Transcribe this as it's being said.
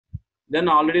தென்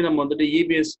already நம்ம வந்துட்டு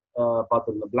EPS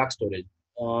பார்த்துருந்தோம், பிளாக் ஸ்டோரேஜ்.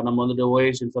 நம்ம வந்துட்டு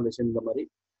ஓஎஸ் இன்ஸ்டாலேஷன் இந்த மாதிரி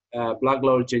பிளாக்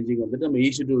லெவல் சேஞ்சிங் வந்துட்டு நம்ம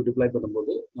ஈஸி டு டிப்ளை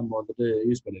பண்ணும்போது நம்ம வந்துட்டு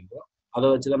யூஸ் பண்ணியிருக்கோம். அதை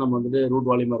வச்சு தான் நம்ம வந்துட்டு ரூட்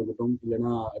வால்யூமாக இருக்கட்டும்,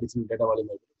 இல்லைன்னா அடிஷனல் டேட்டா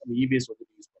வால்யூமாக இருக்கட்டும், நம்ம இபிஎஸ்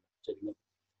வந்துட்டு யூஸ் பண்ணுவோம். சரிங்களா.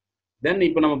 தென்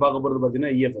இப்போ நம்ம பார்க்க போகிறது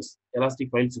பார்த்தீங்கன்னா இஎஃப்எஸ்,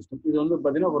 எலாஸ்டிக் ஃபைல் சிஸ்டம். இது வந்து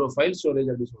பார்த்தீங்கன்னா ஒரு ஃபைல் ஸ்டோரேஜ்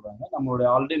அப்படின்னு சொல்கிறாங்க. நம்மளோட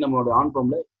ஆல்ரெடி நம்மளோட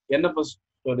ஆன்ப்ரோம்ல என்எஃப்எஸ்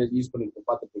ஸ்டோரேஜ் யூஸ் பண்ணியிருக்கோம்,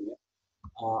 பார்த்துருப்பீங்க.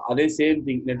 அதே same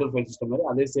thing, network file system மாதிரி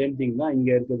அதே சேம் திங் தான்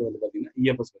இங்கே இருக்கிறது வந்து பார்த்தீங்கன்னா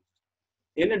இஎஃப்எஸ்.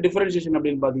 என்ன டிஃபரன்சியேஷன்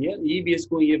அப்படின்னு பார்த்தீங்கன்னா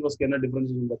இபிஎஸ்க்கும் இஎஃப்எஸ்க்கு என்ன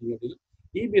டிஃபரன்சியேஷன் பார்த்தீங்க அப்படின்னா,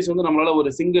 இபிஎஸ் வந்து நம்மளால ஒரு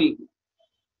சிங்கிள்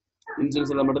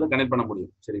இன்ஸ்டன்ஸ்ல மட்டும் தான் கனெக்ட் பண்ண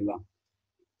முடியும். சரிங்களா.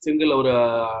 சிங்கிள்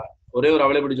ஒரே ஒரு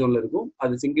அவைலபிலிட்டி ஜோன்ல இருக்கும்,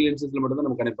 அது சிங்கிள் இன்ஸ்டன்ஸ்ல மட்டும் தான்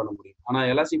நம்ம கனெக்ட் பண்ண முடியும். ஆனால்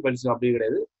எலாஸ்டிக் ஃபைல் சிஸ்டம் அப்படியே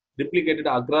கிடையாது, டிப்ளிகேட்டட்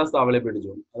அக்ராஸ் த அவைலபிலிட்டி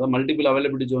ஜோன். அதாவது மல்டிபிள்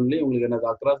அவைலபிலிட்டி ஜோன்லேயே உங்களுக்கு என்ன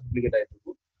அக்ராஸ் டிப்ளிகேட் ஆகிட்டு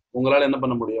இருக்கும். உங்களால் என்ன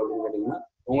பண்ண முடியும் அப்படின்னு கேட்டிங்கன்னா,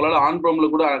 உங்களால் ஆன் ப்ரோம்ல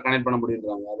கூட கனெக்ட் பண்ண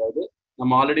முடியுன்றாங்க. அதாவது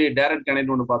நம்ம ஆல்ரெடி டைரக்ட்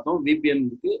கனெக்ட் ஒன்று பார்த்தோம்,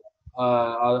 விபிஎன்க்கு.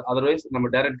 அதர்வைஸ் நம்ம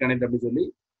டைரக்ட் கனெக்ட் அப்படின்னு சொல்லி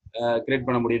கிரியேட்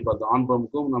பண்ண முடியும் பார்த்தோம், ஆன்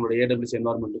ப்ரோமுக்கும் நம்மளுடைய ஏடபிள்யூஎஸ்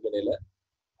என்வாரன்மெண்ட்டுக்கு இடையில.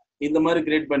 இந்த மாதிரி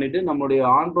கிரியேட் பண்ணிட்டு நம்மளுடைய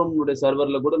ஆன் ப்ரோமுடைய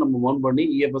சர்வர்ல கூட நம்ம மவுண்ட் பண்ணி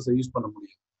இஎஃப்எஸ் யூஸ் பண்ண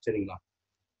முடியும். சரிங்களா.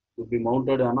 இப்படி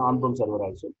மவுண்டட் ஆன ஆன் ப்ரோம் சர்வர்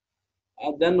ஆல்சோ.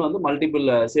 தென் வந்து மல்டிபிள்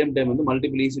சேம் டைம் வந்து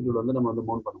மல்டிபிள் ஈசி டூல் வந்து நம்ம வந்து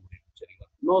மவுண்ட் பண்ண முடியும். சரிங்களா.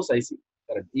 No sizing.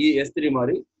 கரெக்ட். S3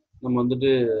 மாதிரி நம்ம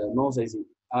வந்துட்டு நோ சைசிங்.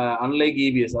 அன்லைக்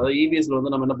இபிஎஸ், அதாவது இபிஎஸ்ல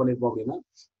வந்து நம்ம என்ன பண்ணிருப்போம் அப்படின்னா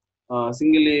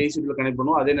சிங்கிள் ஈசி டூல் கனெக்ட்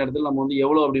பண்ணுவோம். அதே நேரத்தில் நம்ம வந்து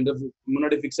எவ்வளோ அப்படின்றது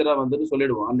முன்னாடி ஃபிக்ஸடா வந்துட்டு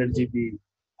சொல்லிடுவோம், 100 GB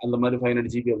அந்த மாதிரி 500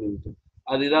 GB அப்படின்ட்டு.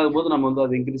 அது இதாகும் போது நம்ம வந்து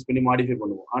அதை இன்க்ரீஸ் பண்ணி மாடிஃபை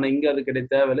பண்ணுவோம். ஆனால் இங்கே அது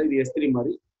கிடையாது, தேவையில்லை. இது S3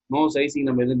 மாதிரி நோ சைசிங்,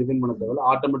 நம்ம எதுவும் டிஃபைன் பண்ண தேவையில்லை.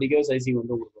 ஆட்டோமேட்டிக்காக சைசிங்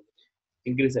வந்து உங்களுக்கு வந்து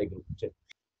இன்க்ரீஸ் ஆகிடும். சரி.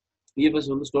 இஎஃப்எஸ்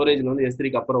வந்து ஸ்டோரேஜ்ல வந்து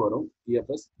S3க்கு அப்புறம் வரும்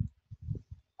இஎஃப்எஸ்.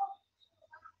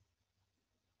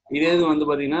 இதே இது வந்து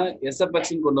பார்த்தீங்கன்னா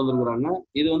எஸ்எஃப்எக்ஸ்ன்னு கொண்டு வந்துருக்குறாங்க.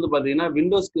 இது வந்து பார்த்தீங்கன்னா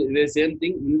விண்டோஸ்க்கு இதே சேம்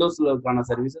திங், விண்டோஸ்லக்கான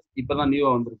சர்வீசஸ் இப்போ தான்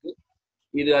நியூவாக வந்திருக்கு.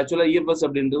 இது ஆக்சுவலாக இஎஃப்எஸ்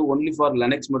அப்படின்றது ஒன்லி ஃபார்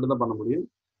லினக்ஸ் மட்டும் தான் பண்ண முடியும்.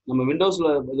 நம்ம விண்டோஸில்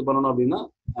இது பண்ணணும் அப்படின்னா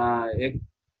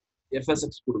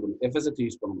எஃப்எஸ்எக்ஸ் கொடுக்கணும், எஃப்எஸ்எக்ஸ்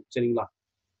யூஸ் பண்ணணும். சரிங்களா.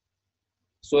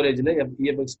 ஸ்டோரேஜில்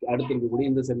இஎஃப்எக்ஸ் அடுத்து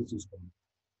இருக்கக்கூடிய இந்த சர்வீஸ் யூஸ் பண்ணணும்.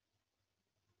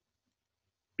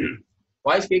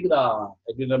 வாய்ஸ் கேக்குதா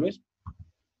ரமேஷ்?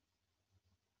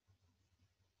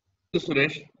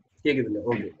 சுரேஷ் கேக்குது இல்ல?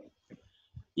 ஓகே.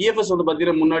 இஎஃப்எஸ் வந்து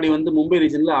பார்த்தீங்கன்னா முன்னாடி வந்து மும்பை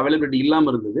ரீஜனில் அவைலபிலிட்டி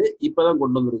இல்லாமல் இருந்தது, இப்போதான்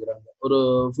கொண்டு வந்துருக்குறாங்க. ஒரு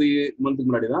ஃபியூ மந்த்துக்கு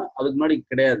முன்னாடி தான். அதுக்கு முன்னாடி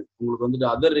கிடையாது. உங்களுக்கு வந்துட்டு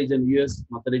அதர் ரீஜன் யூஎஸ்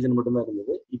மற்ற ரீஜன் மட்டும்தான்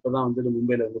இருந்தது. இப்போதான் வந்துட்டு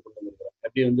மும்பையில் வந்து கொண்டு வந்துருக்குறாங்க.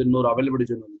 எப்படி வந்து இன்னொரு அவைலபிலிட்டி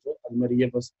ஜோன் வந்துச்சோ அது மாதிரி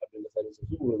இஎஃப்எஸ் அப்படின்ற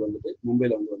சர்வீசஸும் உங்களுக்கு வந்துட்டு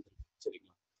மும்பையில் வந்து வந்துருக்கு.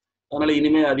 சரிங்களா. அதனால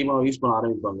இனிமேல் அதிகமாக யூஸ் பண்ண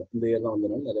ஆரம்பிப்பாங்க. இந்த இயர் தான்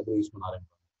வந்தனால நிறைய பேர் யூஸ் பண்ண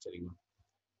ஆரம்பிப்பாங்க. சரிங்களா.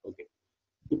 ஓகே.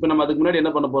 இப்போ நம்ம அதுக்கு முன்னாடி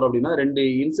என்ன பண்ண போறோம் அப்படின்னா 2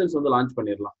 இன்ஸ்டன்ஸ் வந்து லான்ச்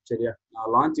பண்ணிடலாம். சரியா. நான்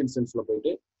லான்ச் இன்ஸ்டன்ஸ்ல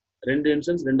போயிட்டு 2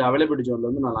 இன்ஸ்டன்ஸ் 2 அவைலபிலிட்டி ஜோன்ல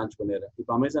வந்து நான் லான்ச் பண்ணிடுறேன்.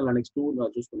 இப்போ அமேசான் லினக்ஸ் 2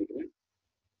 நான் சூஸ் பண்ணிக்கிறேன்.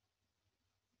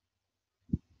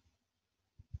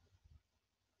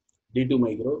 D2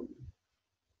 மைக்ரோ,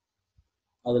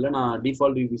 அதில் நான்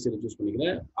டிஃபால்ட் யூபிசியில் சூஸ்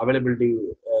பண்ணிக்கிறேன். அவைலபிலிட்டி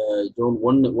ஜோன்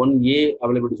 1A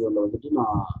அவைலபிலிட்டி ஜோனில் வந்துட்டு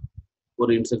நான்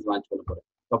ஒரு இன்ஸ்டன்ஸ் லான்ச் பண்ண போகிறேன்.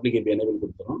 பப்ளிக் ஏபி எனேபிள்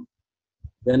கொடுத்துறோம்.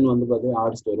 தென் வந்து பார்த்தீங்கன்னா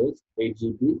heart storage 8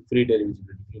 GB free tyre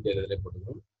eligibility, free tyre இதில்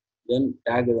போட்டுக்கிறோம். தென்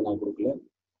டேக் இதை நான் கொடுக்கல.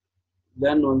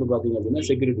 தென் வந்து பார்த்தீங்க அப்படின்னா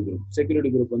செக்யூரிட்டி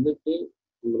குரூப் வந்துட்டு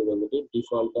உங்களுக்கு வந்துட்டு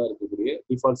டிஃபால்ட்டாக இருக்கக்கூடிய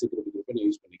டிஃபால்ட் செக்யூரிட்டி குரூப்பை நான்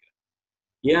யூஸ் பண்ணிக்கிறேன்.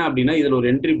 ஏன் அப்படின்னா இதில் ஒரு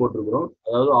என்ட்ரி போட்டிருக்கிறோம்,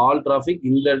 அதாவது ஆல் டிராஃபிக்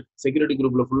இந்த செக்யூரிட்டி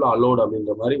குரூப்ல ஃபுல்லாக அலோட்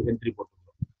அப்படின்ற மாதிரி என்ட்ரி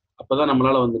போட்டிருக்கிறோம். அப்போதான்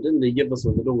நம்மளால வந்துட்டு இந்த இஎஃப்எஸ்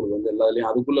வந்துட்டு உங்களுக்கு வந்து எல்லாத்துலேயும்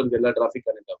அதுக்குள்ள இருக்க எல்லா டிராஃபிக்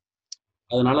கனெக்ட் ஆகும்.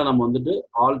 அதனால நம்ம வந்துட்டு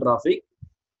ஆல் டிராஃபிக்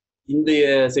இந்த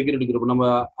செக்யூரிட்டி குரூப், நம்ம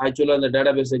ஆக்சுவலாக இந்த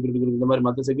டேட்டாபேஸ் செக்யூரிட்டி குரூப் இந்த மாதிரி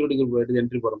மற்ற செக்யூரிட்டி குரூப் எடுத்து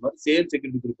என்ட்ரி போடுற மாதிரி சேம்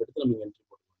செக்யூரிட்டி குரூப் எடுத்து நம்ம என்ட்ரி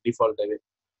போடுறோம் டிஃபால்ட்டாகவே.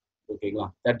 ஓகேங்களா.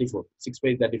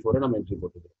 6x34 நம்ம என்ட்ரி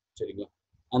போட்டுக்கிறோம். சரிங்களா.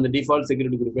 அந்த டிஃபால்ட்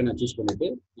செக்யூரிட்டி குரூப்பை நான் சூஸ் பண்ணிட்டு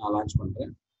நான் லான்ச்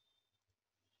பண்ணுறேன்.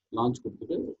 லான்ச்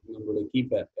கொடுத்துட்டு நம்மளுடைய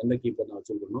கீபேர் எந்த கீபேர் நான்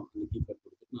வச்சுருக்கணும் அந்த கீபேர்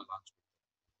கொடுத்துட்டு நான் லான்ச் பண்ணுறேன்.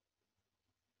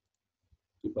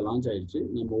 இப்போ லான்ச் ஆயிடுச்சு.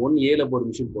 நம்ம 1Aல ஒரு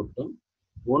மிஷின் போட்டோம்,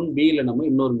 1Bல நம்ம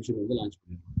இன்னொரு மிஷின் வந்து லான்ச்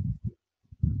பண்ணிடுறோம்.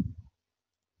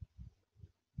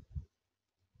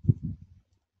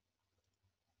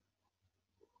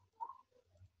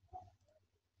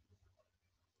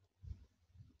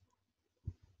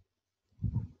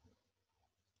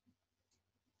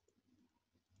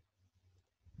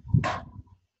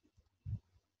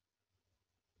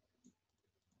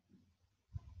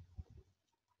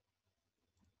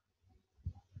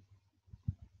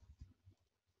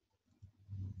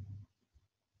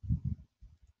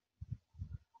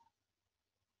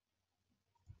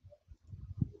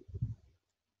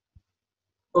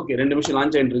 ஓகே, 2 நிமிஷம்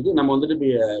லான்ச் ஆகிட்டு இருக்கு. நம்ம வந்துட்டு இப்போ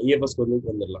இஎஃப்எஸ்க்கு வந்து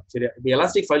வந்துடலாம். சரியா. இப்போ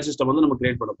எலாஸ்டிக் ஃபைல் சிஸ்டம் வந்து நம்ம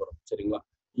கிரியேட் பண்ண போறோம். சரிங்களா.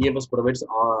 EFS provides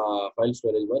file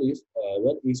storage for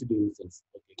easy to instance.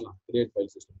 ஓகேங்களா. கிரியேட் ஃபைல்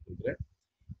சிஸ்டம் கொடுக்குறேன்.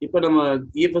 இப்போ நம்ம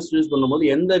இஎஃப்எஸ் யூஸ் பண்ணும்போது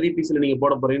எந்த விபிசியில் நீங்கள்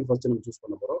போட போறீங்கன்னு ஃபர்ஸ்ட் நம்ம சூஸ்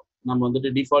பண்ண போறோம். நம்ம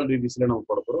வந்துட்டு டிஃபால்ட் விபிசியில் நம்ம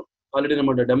போட போறோம். ஆல்ரெடி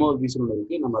நம்மளோட டெமோ விபிசி ஒன்று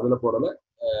இருக்கு, நம்ம அதில் போடல.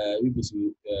 விபிசி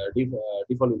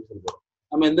டிஃபால்ட் விபிசி போடுறோம்.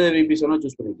 நம்ம எந்த விபிசி வேணாலும்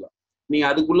சூஸ் பண்ணிக்கலாம். நீங்க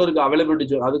அதுக்குள்ள இருக்க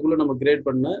அவைலபிலிட்டி அதுக்குள்ள நம்ம கிரியேட்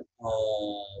பண்ண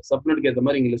சப்நெட்டுக்கு ஏற்ற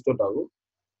மாதிரி இங்கே லிஸ்ட் அவுட் ஆகும்.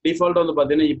 டிஃபால்ட்டாக வந்து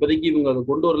பார்த்தீங்கன்னா இப்போதைக்கு இவங்க அதை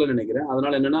கொண்டு வரலன்னு நினைக்கிறேன்.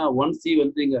 அதனால என்னன்னா 1C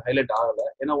வந்து இங்கே ஹைலைட் ஆகலை,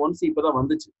 ஏன்னா 1C இப்போ தான்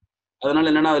வந்துச்சு. அதனால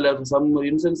என்னன்னா அதில் சம்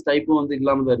இன்சென்ஸ் டைப்பும் வந்து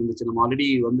இல்லாமல் தான் இருந்துச்சு. நம்ம ஆல்ரெடி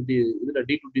வந்துட்டு இதில்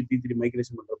D2 T3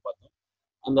 மைக்ரேஷன் பண்ணுறது பார்த்தோம்,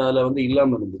 அந்த அதில் வந்து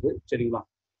இல்லாமல் இருந்தது. சரிங்களா,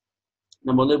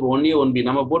 நம்ம வந்து இப்போ 1A 1B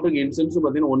நம்ம போட்டிருக்க இன்சென்ஸும்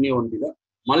பார்த்தீங்கன்னா 1A 1B தான்.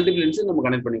 மல்டிபிள் இன்சென்ஸ் நம்ம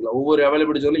கனெக்ட் பண்ணிக்கலாம். ஒவ்வொரு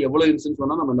அவைலபிலிட்டி ஜோன்ல எவ்வளோ இன்சென்ஸ்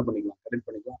வேணா நம்ம என்ன பண்ணிக்கலாம், கனெக்ட்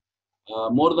பண்ணிக்கலாம்.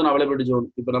 மோர் தென் அவைலபிலிட்டி ஜோன்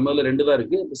இப்போ நம்ம இதில் 2 தான்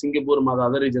இருக்கு. இப்போ சிங்கப்பூர்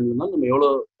அதர் ரீஜன் இருந்தாலும் நம்ம எவ்வளோ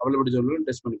அவைலபிலிட்டி ஜோன்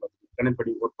டெஸ்ட் பண்ணி பார்த்துக்கலாம், கனெக்ட்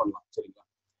பண்ணி ஒர்க் பண்ணலாம். சரிங்களா,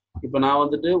 இப்போ நான்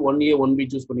வந்துட்டு 1A 1B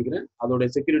சூஸ் பண்ணிக்கிறேன். அதோட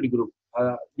செக்யூரிட்டி குரூப்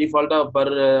டிஃபால்ட்டாக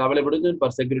per availability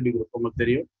per security group உங்களுக்கு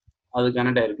தெரியும், அது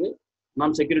கனெக்ட் ஆயிருக்கு.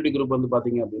 நான் செக்யூரிட்டி குரூப் வந்து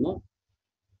பார்த்தீங்க அப்படின்னா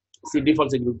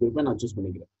டிஃபால்ட் செக்யூரிட்டி குரூப்பை நான் சூஸ்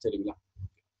பண்ணிக்கிறேன். சரிங்களா,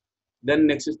 தென்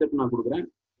நெக்ஸ்ட் ஸ்டெப் நான் கொடுக்குறேன்.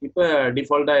 இப்போ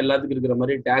டிஃபால்ட்டாக எல்லாத்துக்கும் இருக்கிற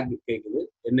மாதிரி டேக் கேட்குது,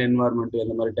 என்ன என்வாயர்மெண்ட்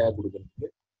அந்த மாதிரி டேக் கொடுக்குறதுக்கு.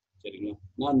 சரிங்களா,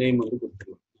 நான் நேம் வந்து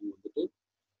கொடுத்துக்கலாம். நம்ம வந்துட்டு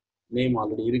நேம்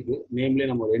ஆல்ரெடி இருக்கு, நேம்லேயே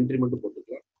நம்ம ஒரு என்ட்ரி மட்டும்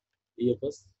போட்டுக்கலாம்,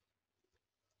 EFS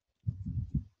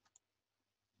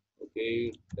ஓகே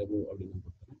டெமோ அப்படின்னு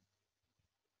கொடுத்துறேன்.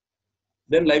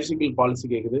 தென் லைஃப் சைக்கிள் பாலிசி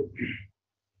கேட்குது.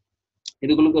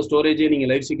 இதுக்குள்ள ஸ்டோரேஜே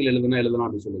நீங்கள் லைஃப் சைக்கிள் எழுதலாம்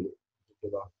அப்படின்னு சொல்லுது.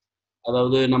 ஓகேவா,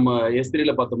 அதாவது நம்ம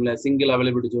S3ல பார்த்தோம்ல, single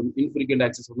availability zone infrequent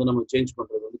access வந்து நம்ம சேஞ்ச்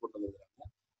பண்ணுறது வந்து கொண்டு வந்துருக்காங்க.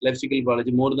 லைஃப் சைக்கிள்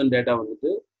பாலிசி மோர் தென் டேட்டா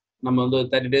வந்துட்டு நம்ம வந்து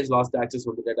 30 days லாஸ்ட் ஆக்சஸ்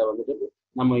வந்து டேட்டா வந்துட்டு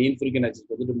நம்ம இன்ஃப்ரீக்வெண்ட் ஆக்சஸ்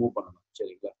வந்துட்டு மூவ் பண்ணணும்.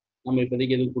 சரிங்களா, நம்ம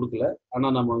இப்போதைக்கு எதுவும் கொடுக்கல,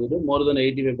 ஆனால் நம்ம வந்துட்டு மோர் தென்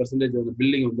 85% வந்து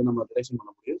பில்லிங் வந்து நம்ம ரிலேஷன்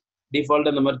பண்ண முடியும். டிஃபால்ட்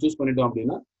அந்த மாதிரி சூஸ் பண்ணிட்டோம்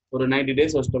அப்படின்னா ஒரு 90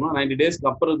 days வச்சிட்டோம்னா 90 daysக்கு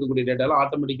அப்புறம் இருக்கக்கூடிய டேட்டாலாம்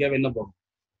ஆட்டோமேட்டிக்காக என்ன போகும்,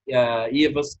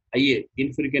 EFS IA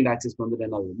இன்ஃப்ரீக்வெண்ட் ஆக்சஸ் வந்துட்டு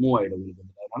என்ன ஆகும், மூவ் ஆகிடும் உங்களுக்கு.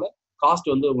 அதனால காஸ்ட்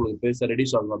வந்து உங்களுக்கு பெருசாக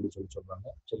ரெடியூஸ் ஆகும் அப்படின்னு சொல்றாங்க.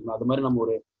 சரிங்களா, அது மாதிரி நம்ம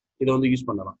ஒரு இதை வந்து யூஸ்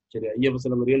பண்ணலாம். சரியா, EFS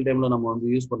நம்ம ரியல் டைம்ல நம்ம வந்து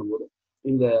யூஸ் பண்ணும்போது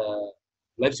இந்த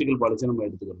லைஃப் சைக்கிள் பாலிசி நம்ம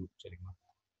எடுத்துக்கணும். சரிங்களா,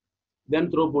 தென்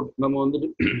த்ரூபுட் நம்ம வந்துட்டு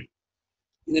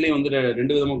இதுலேயும் வந்து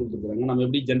 2 விதமாக கொடுத்துருக்காங்க. நம்ம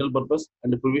எப்படி ஜென்ரல் பர்பஸ்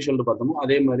அண்ட் ப்ரொவிஷனல் பார்த்தோமோ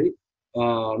அதே மாதிரி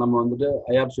நம்ம வந்துட்டு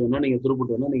ஐஆப்ஸ் வேணா நீங்கள்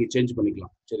த்ரூபுட் வேணா நீங்கள் சேஞ்ச்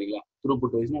பண்ணிக்கலாம். சரிங்களா,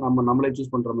 த்ரூபுட் வைஸ்னா நம்ம நம்மளே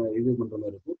சூஸ் பண்ணுற மாதிரி இது பண்ணுற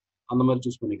மாதிரி இருக்கும், அந்த மாதிரி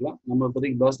சூஸ் பண்ணிக்கலாம். நம்ம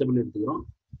இப்போதைக்கு பர்ஸ்டபிள் எடுத்துக்கிறோம்.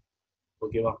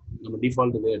 ஓகேவா, நம்ம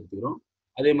டிஃபால்ட் இதை எடுத்துக்கிறோம்.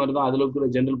 அதே மாதிரி தான் அதில் இருக்கிற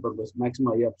general purpose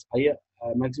maximum ஐஆப்ஸ்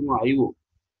maximum IO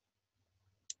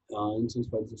instance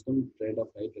file system trade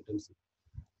off right returns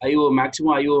IO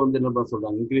maximum IO வந்து என்ன பண்ண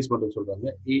சொல்றாங்க, இன்க்ரீஸ் பண்ணுறது சொல்றாங்க.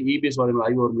 EBS வால்யூம்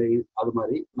IO அது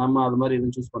மாதிரி நம்ம அது மாதிரி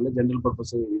எதுவும் சூஸ் பண்ணல, ஜென்ரல்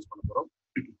பர்பஸ் யூஸ் பண்ண போகிறோம்.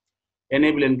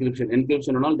 எனேபிள்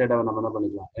என்கிரிப்ஷன்னாலும் டேட்டாவை நம்ம என்ன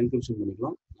பண்ணிக்கலாம், என்கிரிப்ஷன்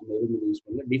பண்ணிக்கலாம். நம்ம எதுவும் யூஸ்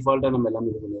பண்ணல, டிஃபால்ட்டாக நம்ம எல்லாமே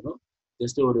இது பண்ணிடுறோம்.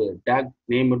 ஜஸ்ட் ஒரு டேக்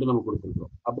நேம் மட்டும் நம்ம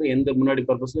கொடுத்துருக்கோம். அப்புறம் எந்த முன்னாடி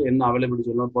பர்பஸில் என்ன அவைலபிலிட்டி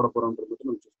சொல்லலாம் போட போகிறோன்றது மட்டும்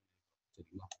நம்ம சூஸ் பண்ணிக்கலாம்.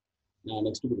 சரிங்களா, நான்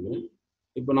நெக்ஸ்ட் கொடுக்குறேன்.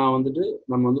 இப்போ நான் வந்துட்டு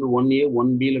நம்ம வந்துட்டு 1A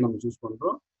 1Bல நம்ம சூஸ்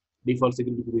பண்ணுறோம், டிஃபால்ட்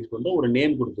செக்யூரிட்டி யூஸ் பண்ணுறோம், ஒரு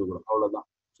நேம் கொடுத்துருக்குறோம், அவ்வளோதான்.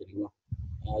 சரிங்களா,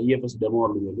 EFS டெமோ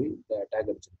அப்படின்னு சொல்லி டேக்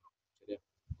அடிச்சிருக்கோம். சரியா,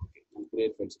 ஓகே, நான்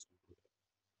கிரியேட் ஃபைல் சிஸ்டம்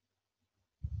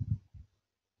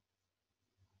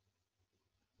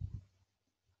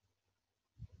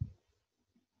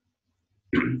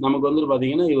நமக்கு வந்து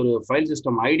பார்த்தீங்கன்னா ஒரு ஃபைல்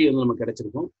சிஸ்டம் ஐடி வந்து நமக்கு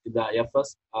கிடைச்சிருக்கும். இது FS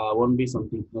 1B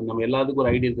சம்திங், நம்ம எல்லாத்துக்கும் ஒரு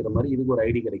ஐடி இருக்கிற மாதிரி இதுக்கு ஒரு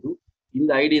ஐடி கிடைக்கும்.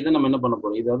 இந்த ஐடியை தான் நம்ம என்ன பண்ண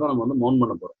போகிறோம், இதை தான் நம்ம வந்து மவுண்ட்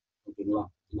பண்ண போகிறோம். ஓகேங்களா,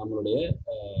 நம்மளுடைய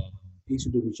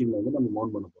EC2 மிஷினில் வந்து நம்ம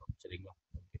மவுண்ட் பண்ண போகிறோம். சரிங்களா,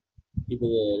 ஓகே, இப்போ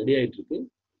ரெடி ஆகிட்டு இருக்கு.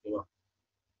 ஓகேவா,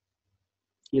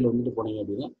 கீழே வந்துட்டு போனீங்க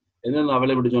அப்படின்னா என்னென்ன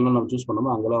அவைலபிலிட்டி ஜோன்லாம் நம்ம சூஸ்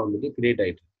பண்ணோமோ அங்கெல்லாம் வந்துட்டு கிரியேட்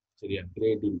ஆகிட்டு இருக்கு. சரியா,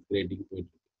 கிரியேட்டிங் போயிட்டு இருக்கு.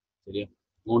 சரியா,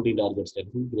 மவுண்டிங் டார்கெட்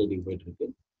ஸ்டேட்டஸ் கிரியேட்டிங் போயிட்டு இருக்கு.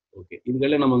 ஓகே,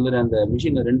 இதுக்கெல்லாம் நம்ம வந்து அந்த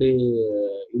மிஷினில் 2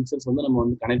 இன்ஸ்டன்ஸ் வந்து நம்ம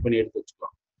வந்து கனெக்ட் பண்ணி எடுத்து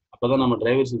வச்சுக்கலாம். அப்போ தான் நம்ம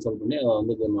டிரைவர்ஸ் இன்ஸ்டால் பண்ணி அதை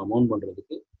வந்து நம்ம மவுண்ட்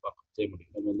பண்ணுறதுக்கு செய்ய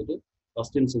முடியும். நம்ம வந்துட்டு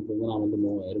ஃபர்ஸ்ட் இன்ஸ்டன்ஸ் வந்து நான் வந்து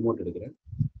ரிமோட் எடுக்கிறேன்.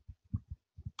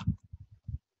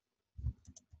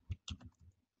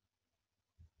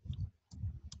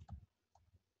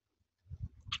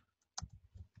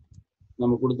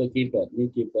 நம்ம கொடுத்த கீப்பர் நியூ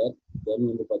கீப்பர்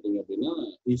தென் வந்து பார்த்தீங்க அப்படின்னா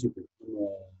EC2 நம்ம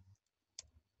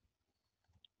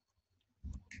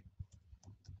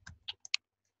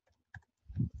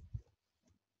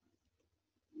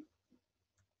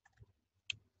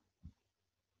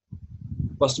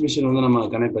ஃபர்ஸ்ட் மிஷின் வந்து நம்ம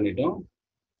கனெக்ட் பண்ணிட்டோம்.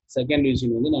 செகண்ட்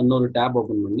மிஷின் வந்து நான் இன்னொரு டேப்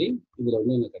ஓப்பன் பண்ணி இதில்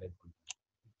வந்து நான் கனெக்ட் பண்ணுறேன்.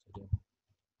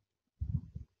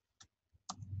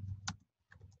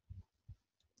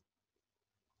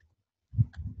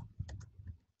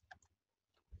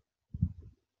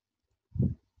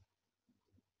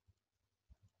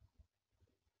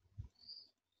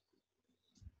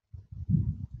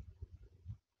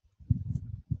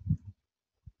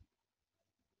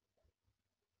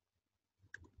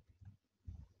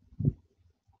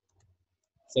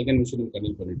 செகண்ட் மிஷின்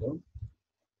கனெக்ட் பண்ணிட்டோம்.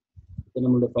 இப்போ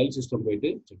நம்மளோட ஃபைல் சிஸ்டம் போயிட்டு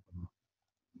செக் பண்ணலாம்.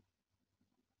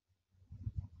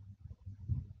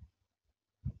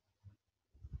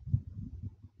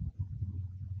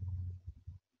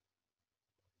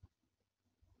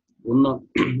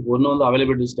 ஒன்று வந்து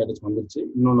அவைலபிலிட்டி ஸ்டேட்டஸ் வந்துருச்சு,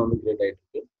 இன்னொன்று வந்து கிரியேட் ஆகிட்டு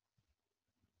இருக்கு.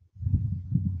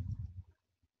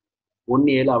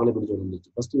 1A அவைலபிலிட்டி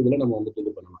வந்துருச்சு. ஃபர்ஸ்ட் இதில் நம்ம வந்துட்டு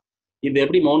இது பண்ணலாம். இது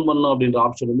எப்படி மவுண்ட் பண்ணணும் அப்படின்ற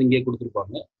ஆப்ஷன் வந்து இங்கே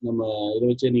கொடுத்துருப்பாங்க. நம்ம இதை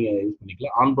வச்சே நீங்கள் யூஸ்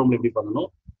பண்ணிக்கலாம். ஆன் ப்ரோமில் எப்படி பண்ணணும்,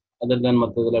 அதர் தேன்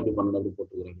மற்ற இதில் எப்படி பண்ணணும் அப்படி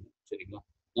போட்டுக்கிறாங்க. சரிங்களா?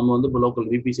 நம்ம வந்து இப்போ லோக்கல்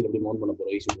விபிசியில் எப்படி மவுண்ட் பண்ண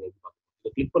போகிறோம் ஈஸி பார்க்கலாம். இதை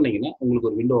கிளிக் பண்ணீங்கன்னா உங்களுக்கு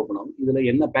ஒரு விண்டோ ஓப்பன் ஆகும். இதில்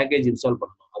என்ன பேக்கேஜ் இன்ஸ்டால்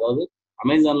பண்ணணும், அதாவது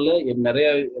அமேசானில் நிறைய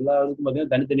எல்லா இதுக்கும்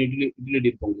பார்த்தீங்கன்னா தனித்தனி யூட்டிலிட்டி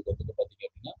இருக்கும். உங்களுக்கு வந்துட்டு பார்த்தீங்க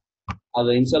அப்படின்னா அதை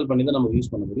இன்ஸ்டால் பண்ணி தான் நம்ம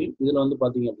யூஸ் பண்ண முடியும். இதில் வந்து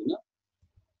பார்த்தீங்க அப்படின்னா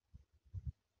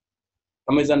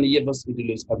அமேசான் EFS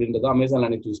யூட்டிலிட்டிஸ் அப்படின்றத அமேசான்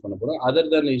லினக்ஸ் யூஸ் பண்ண போகிறோம்.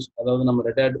 அதர் தேன் அதாவது நம்ம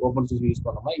ரெட் ஓப்பன் சோர்ஸ் யூஸ்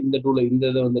பண்ணோம்னா இந்த டூலை இந்த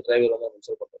இதை வந்து டிரைவர் வந்து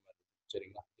இன்ஸ்டால் பண்ணுற மாதிரி இருக்கும்.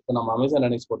 சரிங்களா? இப்போ நம்ம அமேசான்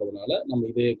லினக்ஸ் போட்டதுனால நம்ம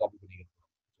இதே காப்பி பண்ணிக்கிறோம்.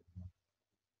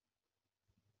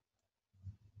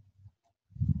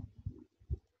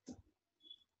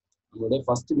 நம்மளுடைய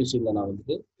ஃபர்ஸ்ட் மிஷினில் நான்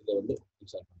வந்துட்டு இதை வந்து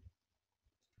இன்ஸ்டால் பண்ணேன்.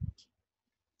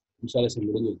 இன்ஸ்டாலேஷன்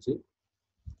முடிஞ்சிருச்சு.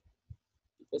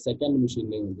 இப்போ செகண்ட்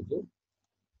மிஷின்லேயும் வந்துட்டு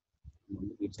நம்ம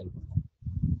வந்து இன்ஸ்டால் பண்ணோம்.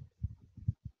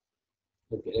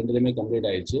 ஓகே, ரெண்டுலேயுமே கம்ப்ளீட்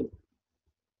ஆயிடுச்சு.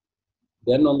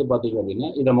 தென் வந்து பார்த்தீங்க அப்படின்னா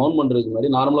இதை மவுண்ட் பண்ணுறதுக்கு முன்னாடி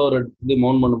நார்மலாக ஒரு இது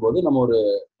மவுண்ட் பண்ணும்போது நம்ம ஒரு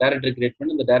டைரக்டரி கிரியேட்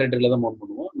பண்ணி இந்த டைரக்டரியில் தான் மவுண்ட்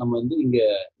பண்ணுவோம். நம்ம வந்து இங்கே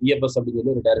EFS அப்படின்னு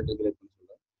சொல்லி ஒரு டைரக்டரி கிரியேட் பண்ணி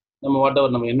சொல்லுவோம். நம்ம வாட்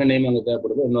எவர் நம்ம என்ன நேம் அங்கே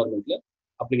தேவைப்படுதோ என்வரன்மெண்ட்டில்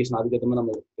அப்ளிகேஷன் அதுக்கேற்ற மாதிரி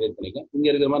நம்ம கிரியேட் பண்ணிக்கலாம். இங்கே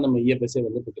இருக்கிற மாதிரி நம்ம EFS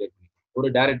வந்து இப்போ கிரியேட் பண்ணிக்கலாம். ஒரு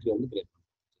டைரக்டரி வந்து கிரியேட் பண்ணிக்கலாம்.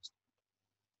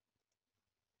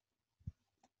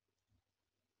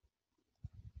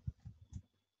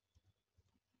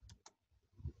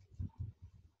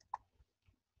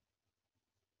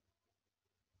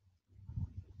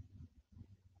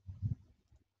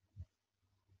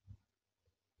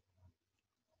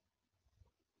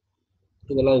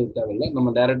 இதெல்லாம் இது தேவையில்லை. நம்ம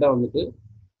டைரெக்டாக வந்துட்டு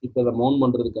இப்போ இதை மவுண்ட்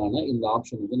பண்ணுறதுக்கான இந்த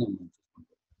ஆப்ஷன் வந்து நம்ம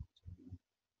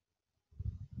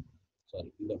சாரி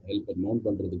இந்த ஹெல்ப் மவுண்ட்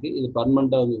பண்ணுறதுக்கு இது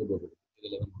பர்மனெண்ட்டாக வந்து இது போடுறது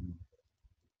இதில் தான் மவுண்ட் பண்ணுறோம்.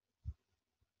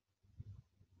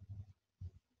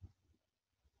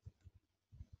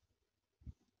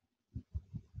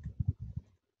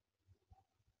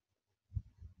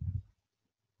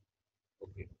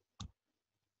 ஓகே,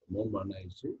 மவுண்ட் பண்ண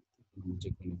ஆயிடுச்சு. நம்ம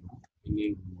செக் பண்ணிக்கலாம்.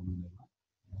 இங்கேயும் மவுண்ட் பண்ணிடலாம்.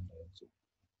 மவுண்ட் ஆயிடுச்சு.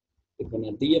 இப்போ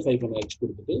நான் TF-H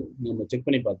கொடுத்துட்டு நம்ம செக்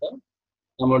பண்ணி பார்த்தா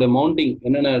நம்மளுடைய மவுண்டிங்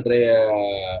என்னென்ன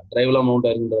டிரைவ்லாம் மவுண்ட்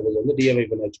ஆயிருக்குன்றது வந்து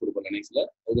TF-H கொடுப்போம் லினக்ஸில்.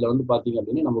 இதில் வந்து பார்த்தீங்க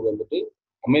அப்படின்னா நமக்கு வந்துட்டு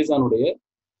அமேசானுடைய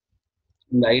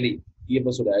இந்த ஐடி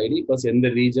EFS ஐடி ப்ளஸ் எந்த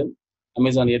ரீஜன்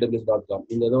அமேசான் AWS.com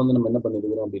இந்த இதை வந்து நம்ம என்ன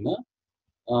பண்ணிருக்கிறோம் அப்படின்னா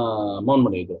மவுண்ட்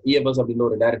பண்ணியிருக்கிறோம். EFS அப்படின்ற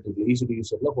ஒரு டைரக்டரி ஈஸி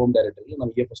யூசரில் ஹோம் டைரக்டரியில்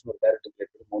நம்ம EFS ஒரு டைரக்டரி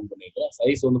கிரியேட் பண்ணி மவுண்ட் பண்ணியிருக்கிறோம்.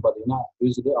 சைஸ் வந்து பார்த்தீங்கன்னா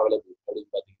யூஸ்டு அவைலபிள்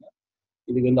அப்படின்னு பார்த்தீங்கன்னா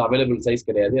இதுக்கு வந்து அவைலபிள் சைஸ்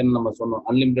கிடையாது. ஏன்னா நம்ம சொன்னோம்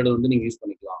அன்லிமிட்டட் வந்து நீங்கள் யூஸ்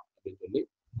பண்ணிக்கலாம் அப்படின்னு சொல்லி.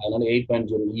 அதனால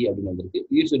 8.0E அப்படின்னு வந்துருக்கு.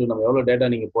 யூஸ் நம்ம எவ்வளோ டேட்டா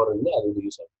நீங்கள் போடுறீங்களோ அது வந்து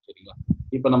யூஸ் ஆகும். சரிங்களா?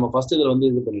 இப்போ நம்ம ஃபர்ஸ்ட் இதில் வந்து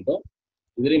இது பண்ணிட்டோம்.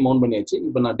 இதுலேயும் மவுண்ட் பண்ணியாச்சு.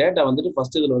 இப்போ நான் டேட்டா வந்துட்டு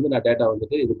ஃபர்ஸ்ட் இதில் வந்து நான் டேட்டா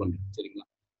வந்துட்டு இது பண்ணுறேன். சரிங்களா?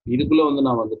 இதுக்குள்ளே வந்து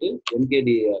நான் வந்துட்டு MKD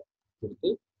கொடுத்து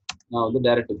நான் வந்து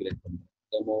டைரக்டரி கிரியேட் பண்ணுறேன்.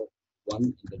 Demo1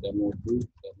 இந்த Demo2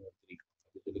 Demo3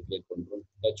 அப்படி சொல்லி கிரியேட் பண்ணுறோம்.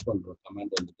 டச் பண்ணுறோம்.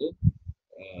 கமாண்ட் வந்துட்டு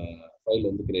ஃபைல்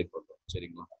வந்து கிரியேட் பண்ணுறோம்.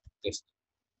 சரிங்களா? Test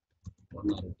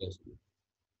 1 R test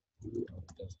 2 R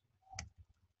test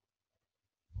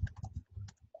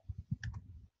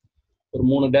ஒரு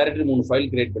 3 டைரக்டரி 3 ஃபைல்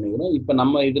கிரியேட் பண்ணிக்கிறோம். இப்போ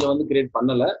நம்ம இதில் வந்து கிரியேட்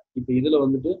பண்ணலை. இப்போ இதில்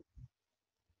வந்துட்டு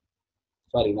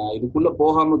சாரி நான் இதுக்குள்ளே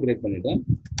போகாமல் கிரியேட் பண்ணிட்டேன்.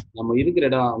 நம்ம இருக்கிற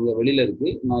இடம் அங்கே வெளியில்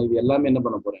இருக்குது. நான் இது எல்லாமே என்ன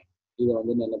பண்ண போகிறேன், இதை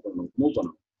வந்து என்ன பண்ணணும், மூவ்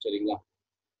பண்ணணும். சரிங்களா?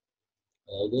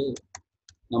 அதாவது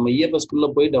நம்ம EFSக்குள்ளே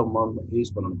போய்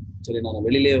யூஸ் பண்ணணும். சரி, நான்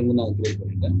வெளியிலே வந்து நான் கிரியேட்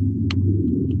பண்ணிட்டேன்.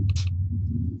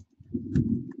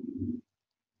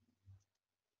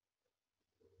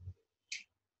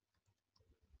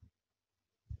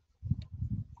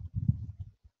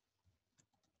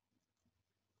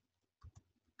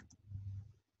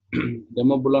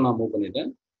 டெமோ ஃபுல்லாக நான் மூவ் பண்ணிட்டேன்.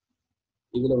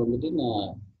 இதில் வந்துட்டு நான்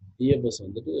EFS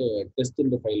வந்துட்டு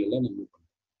டெஸ்ட்ன்ற ஃபைலெல்லாம் நான் மூவ் பண்ணேன்.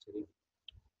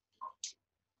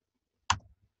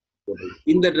 சரி,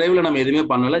 இந்த டிரைவில் நம்ம எதுவுமே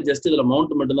பண்ணலை. ஜஸ்ட் இதில்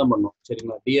மவுண்ட் மட்டும் தான் பண்ணோம்.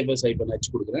 சரிங்களா? TF-H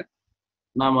கொடுக்குறேன்.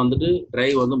 நான் வந்துட்டு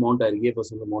டிரைவ் வந்து மவுண்ட் ஆயிருக்கு.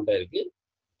 EFS வந்து மவுண்ட் ஆயிருக்கு.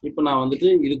 இப்போ நான் வந்துட்டு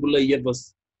இதுக்குள்ள EFS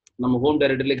நம்ம ஹோம்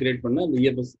டைரக்டரியில் கிரியேட் பண்ண அந்த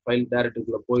EFS ஃபைல்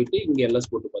டைரக்டரிக்குள்ள போயிட்டு இங்கே LS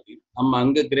போட்டு பார்த்தீங்கன்னா நம்ம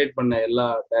அங்கே கிரியேட் பண்ண எல்லா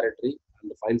டைரக்டரி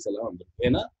அந்த ஃபைல்ஸ் எல்லாம் வந்துருக்கு.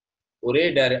 ஏன்னா ஒரே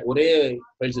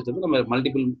ஃபைல்ஸ் வச்சு நம்ம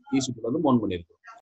மல்டிபிள் EC வந்து மவுண்ட் பண்ணியிருக்கோம்.